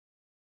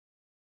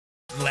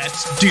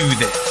Let's do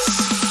this.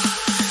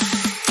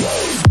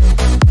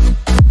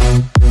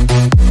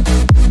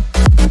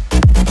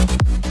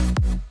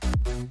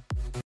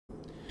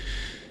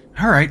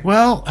 All right,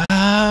 well,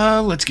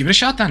 let's give it a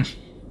shot then.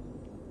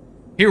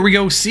 Here we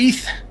go,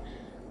 Seath.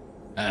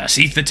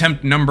 Seath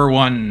attempt number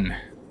 1.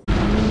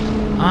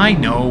 I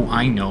know.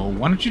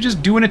 Why don't you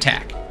just do an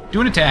attack?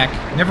 Do an attack.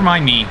 Never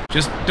mind me.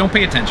 Just don't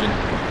pay attention.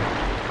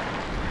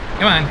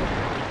 Come on.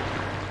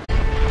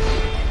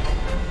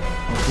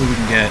 Hopefully we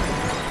can get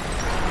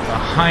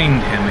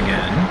behind him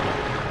again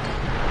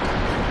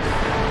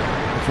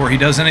before he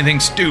does anything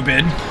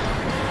stupid.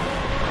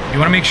 You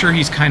want to make sure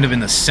he's kind of in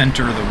the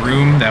center of the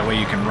room. That way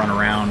you can run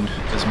around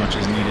as much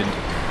as needed.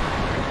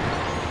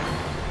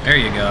 There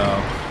you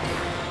go.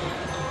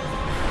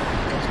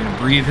 He's going to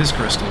breathe his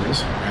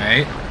crystals,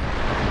 right?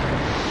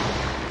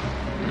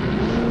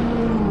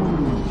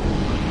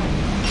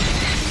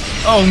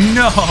 Oh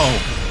no!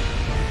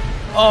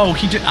 Oh,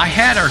 he did. I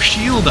had our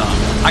shield up.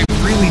 I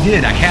really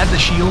did. I had the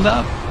shield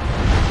up.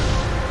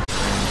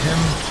 Him.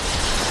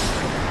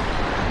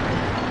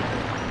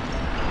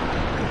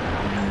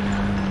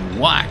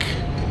 Whack.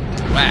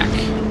 Whack.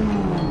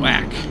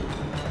 Whack.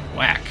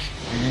 Whack.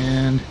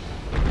 And...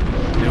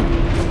 nope.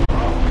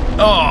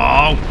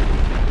 Oh!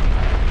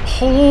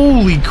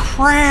 Holy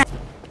crap!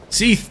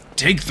 Seath,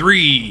 take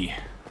 3.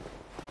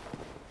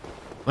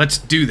 Let's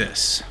do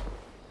this.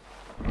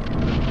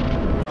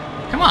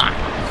 Come on!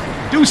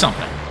 Do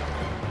something!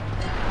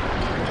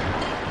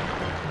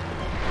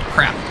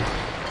 Crap.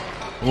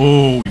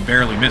 Oh, we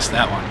barely missed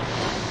that one.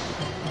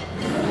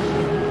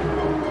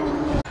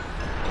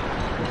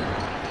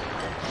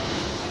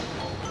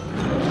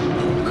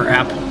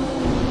 Crap.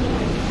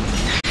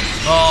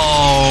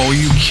 Oh, are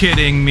you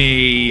kidding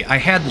me? I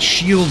had the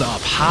shield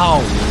up.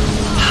 How?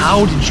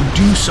 How did you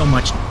do so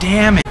much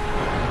damage?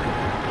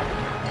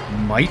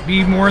 Might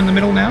be more in the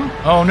middle now?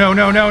 Oh, no.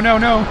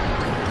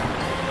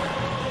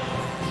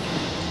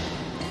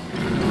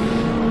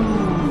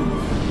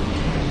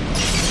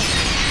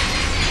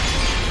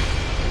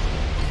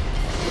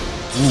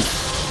 Oof.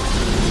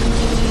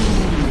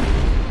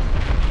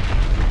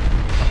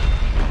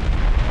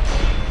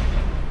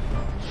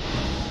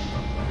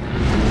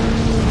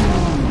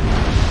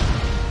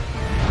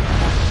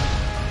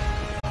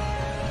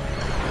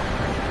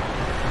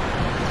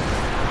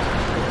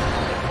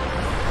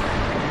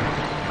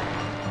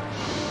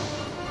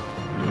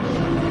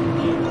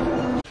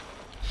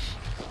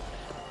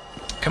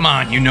 Come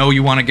on, you know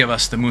you want to give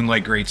us the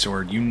Moonlight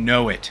Greatsword. You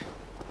know it.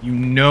 You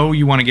know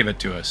you want to give it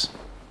to us.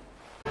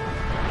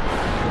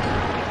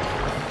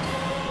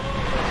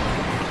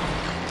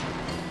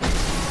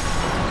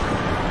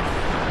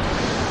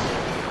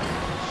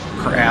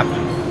 Crap.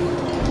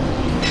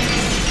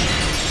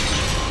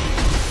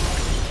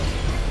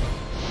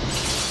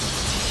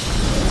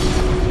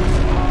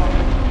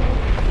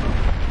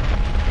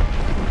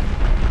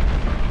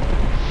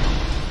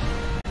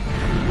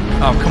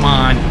 Oh, come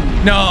on.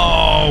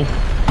 No!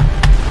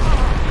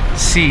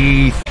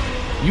 Seath,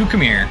 you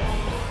come here.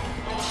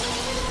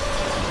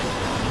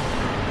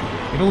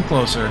 Get a little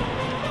closer.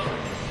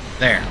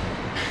 There.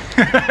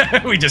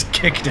 We just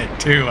kicked it,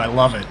 too. I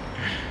love it.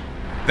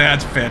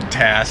 That's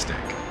fantastic.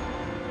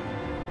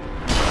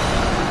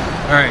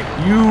 Alright,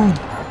 you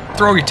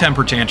throw your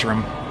temper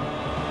tantrum.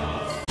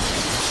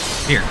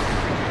 Here.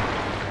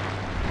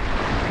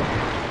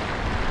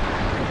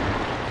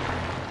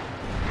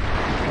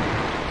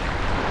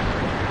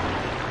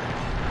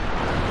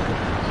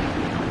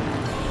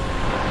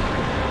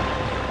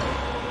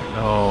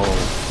 No.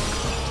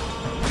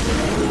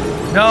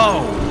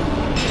 No!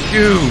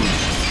 Dude!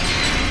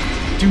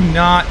 Do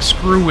not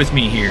screw with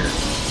me here.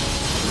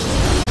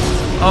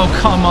 Oh,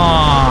 come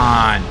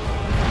on!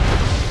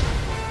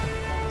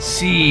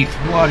 Seath,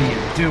 what are you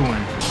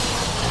doing?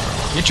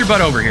 Get your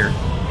butt over here.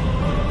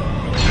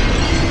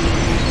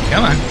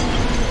 Come on.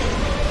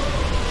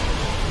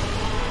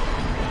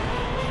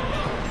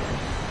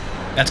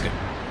 That's good.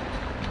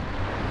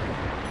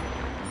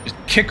 Just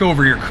kick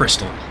over your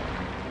crystal.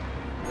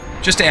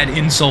 Just to add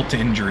insult to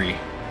injury.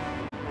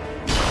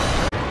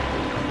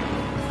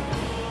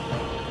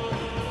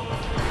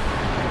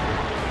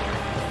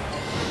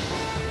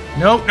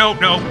 Nope.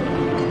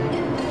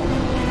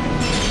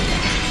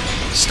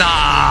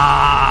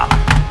 Stop!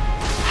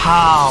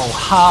 How?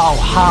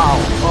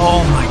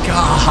 Oh my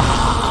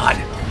god!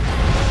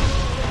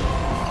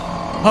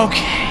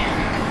 Okay.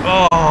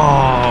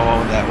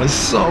 Oh, that was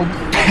so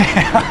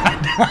bad.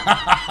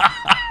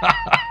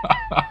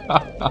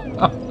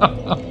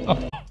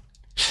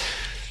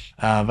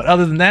 But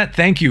other than that,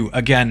 thank you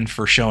again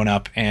for showing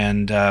up,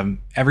 and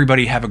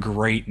everybody have a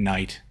great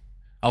night.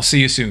 I'll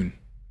see you soon.